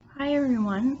Hi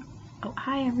everyone.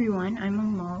 I'm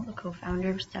Amal, the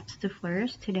co-founder of Steps to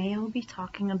Flourish. Today I will be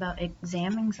talking about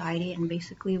exam anxiety and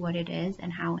basically what it is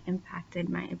and how it impacted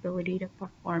my ability to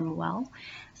perform well.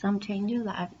 Some changes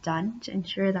that I've done to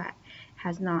ensure that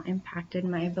has not impacted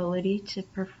my ability to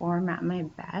perform at my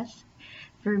best.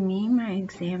 For me, my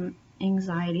exam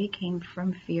anxiety came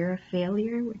from fear of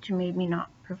failure, which made me not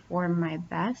perform my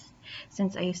best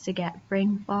since I used to get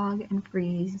brain fog and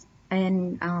freeze.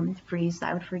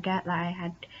 I would forget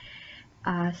that I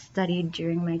had studied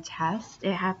during my test.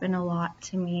 It happened a lot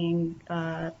to me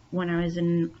when I was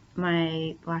in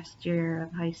my last year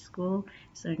of high school,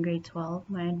 so in grade 12,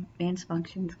 my advanced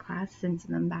functions class. Since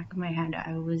in the back of my head,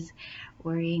 I was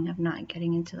worrying of not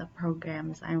getting into the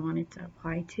programs I wanted to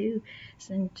apply to,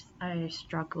 since I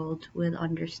struggled with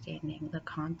understanding the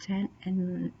content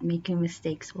and making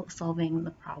mistakes while solving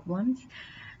the problems.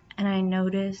 And I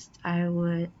noticed I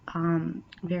was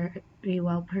very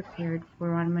well prepared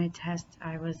for one of my tests.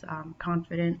 I was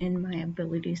confident in my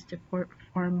abilities to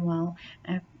perform well.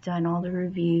 I've done all the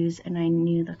reviews and I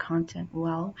knew the content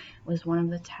well. It was one of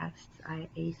the tests I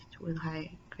aced with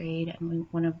high grade and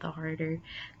one of the harder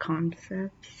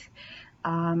concepts.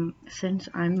 Since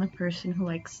I'm the person who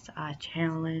likes to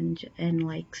challenge and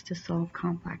likes to solve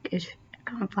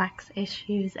complex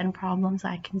issues and problems,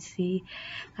 I can see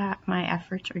that my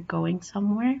efforts are going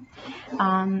somewhere.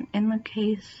 In the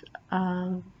case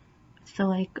of, so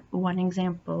like one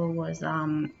example was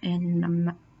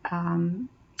in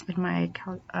my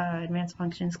advanced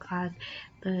functions class,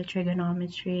 the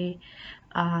trigonometry,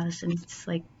 since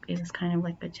like it was kind of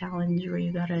like a challenge where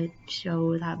you gotta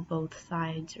show that both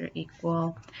sides are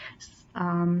equal.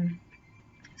 Um,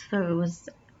 so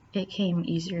it came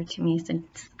easier to me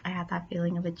since I had that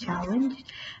feeling of a challenge.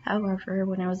 However,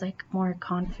 when I was like more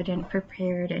confident,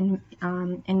 prepared, and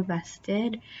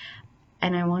invested,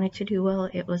 and I wanted to do well,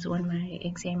 it was when my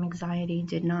exam anxiety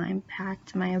did not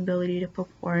impact my ability to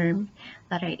perform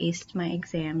that I aced my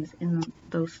exams in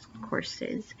those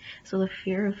courses. So the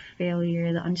fear of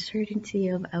failure, the uncertainty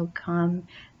of outcome,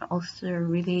 also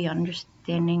really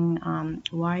understanding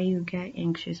why you get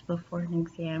anxious before an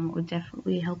exam would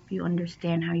definitely help you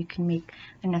understand how you can make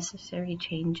the necessary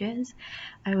changes.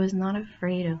 I was not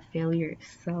afraid of failure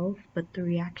itself, but the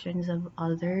reactions of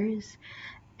others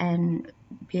and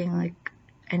being like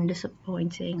and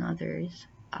disappointing others.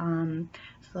 So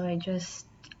I just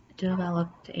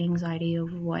developed anxiety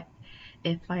of what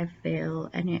if I fail,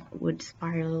 and it would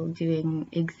spiral doing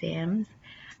exams.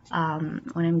 When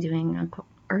I'm doing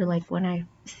or like when I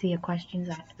see a question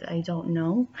that I don't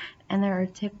know, and there are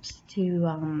tips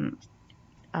to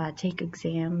take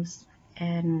exams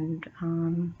and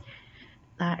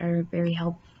that are very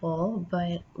helpful,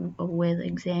 but with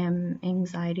exam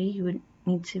anxiety, you would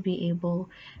need to be able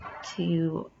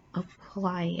to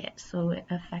apply it, so it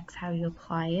affects how you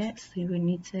apply it. So you would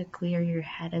need to clear your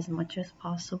head as much as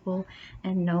possible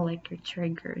and know like your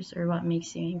triggers or what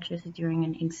makes you anxious during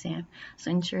an exam.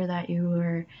 So ensure that you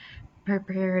are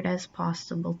prepared as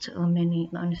possible to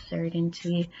eliminate the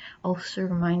uncertainty, also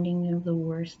reminding you of the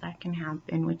worst that can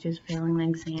happen, which is failing the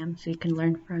exam, so you can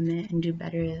learn from it and do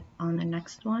better on the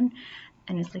next one.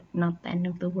 And it's like not the end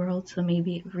of the world, so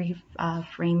maybe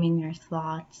reframing your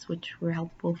thoughts, which were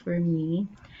helpful for me.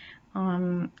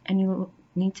 And you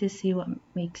need to see what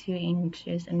makes you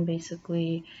anxious and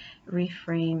basically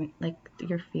reframe like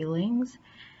your feelings.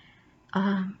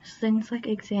 Since like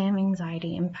exam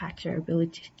anxiety impacts your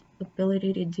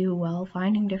ability to do well,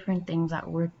 finding different things that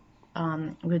work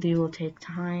with you will take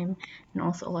time and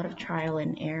also a lot of trial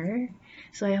and error.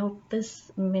 So I hope this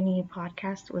mini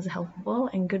podcast was helpful,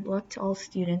 and good luck to all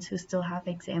students who still have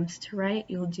exams to write.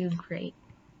 You'll do great.